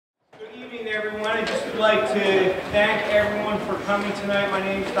evening, everyone. I just would like to thank everyone for coming tonight. My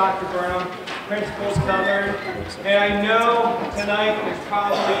name is Dr. Burnham, Principal Southern, and I know tonight there's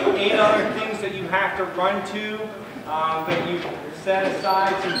probably 8 other things that you have to run to, but you set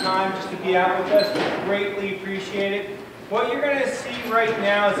aside some time just to be out with us. We greatly appreciate it. What you're going to see right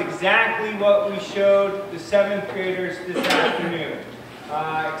now is exactly what we showed the 7th graders this afternoon.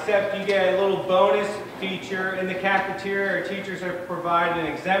 Except you get a little bonus feature in the cafeteria. Our teachers have provided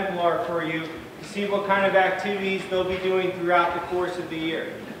an exemplar for you to see what kind of activities they'll be doing throughout the course of the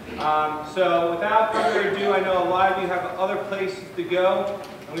year. So without further ado, I know a lot of you have other places to go.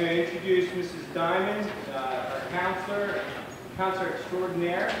 I'm going to introduce Mrs. Diamond, our counselor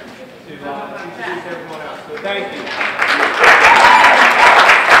extraordinaire, to introduce everyone else. So thank you.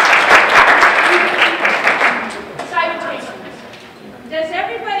 Does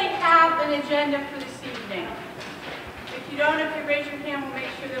everybody have an agenda for this evening? If you don't, if you raise your hand, we'll make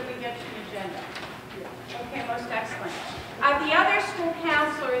sure that we get you an agenda. Okay, most excellent. The other school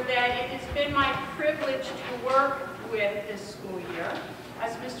counselor that it has been my privilege to work with this school year,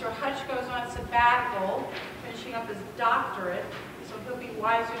 as Mr. Hutch goes on sabbatical, finishing up his doctorate, so he'll be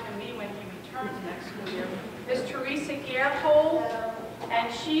wiser than me when he returns next school year, is Teresa Gerhold.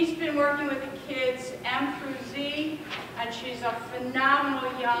 And she's been working with the kids M through Z, and she's a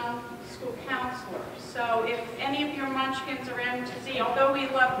phenomenal young school counselor. So if any of your munchkins are M to Z, although we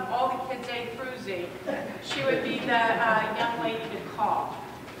love all the kids A through Z, she would be the young lady to call.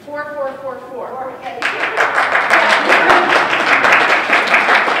 4444.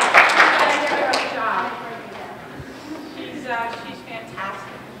 Good job. She's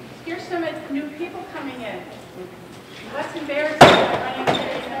fantastic. Here's some new people coming in. Less embarrassing than running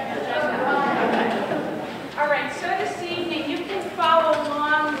today's agenda. All right, so this evening you can follow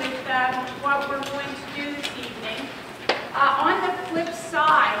along with what we're going to do this evening. On the flip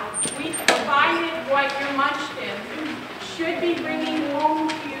side, we provided what your munchkin should be bringing home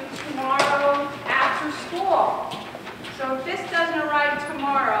to you tomorrow after school. So if this doesn't arrive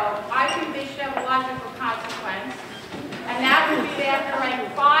tomorrow, I think they should have a logical consequence. And that would be they have to write a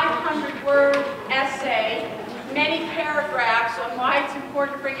 500-word essay, many paragraphs on why it's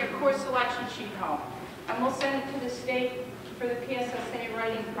important to bring your course selection sheet home. And we'll send it to the state for the PSSA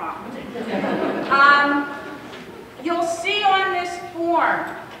writing prompt. You'll see on this form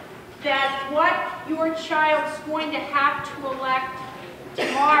that what your child's going to have to elect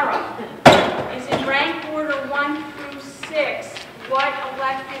tomorrow is in rank order 1 through 6, what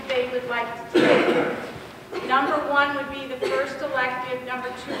elective they would like to take. Number 1 would be the first elective, number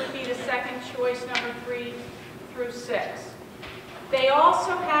 2 would be the second choice, number 3 through 6. They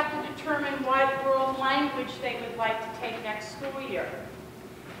also have to determine what world language they would like to take next school year.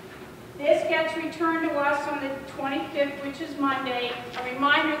 This gets returned to us on the 25th, which is Monday. A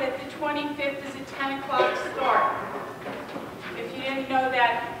reminder that the 25th is a 10 o'clock start. If you didn't know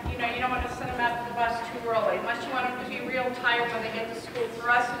that, you don't want to send them out to the bus too early, unless you want them to be real tired when they get to school. For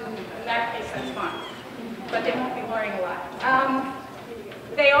us, in that case, that's fine. But they won't be learning a lot.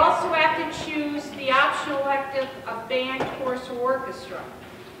 They also have to choose the optional elective of band, course, or orchestra.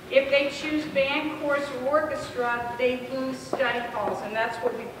 If they choose band, course, or orchestra, they lose study halls, and that's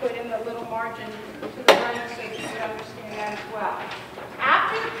what we put in the little margin to the right so you can understand that as well.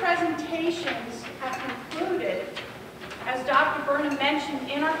 After the presentations have concluded, as Dr. Burnham mentioned,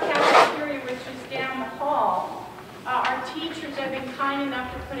 in our cafeteria, which is down the hall, our teachers have been kind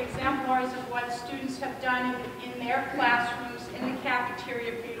enough to put exemplars of what students have done in their classrooms in the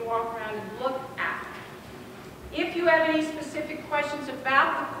cafeteria for you to walk around and look at. If you have any specific questions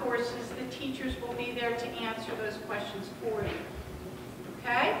about the courses, the teachers will be there to answer those questions for you.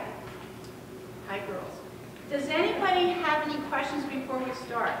 Okay? Hi, girls. Does anybody have any questions before we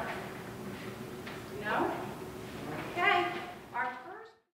start? No?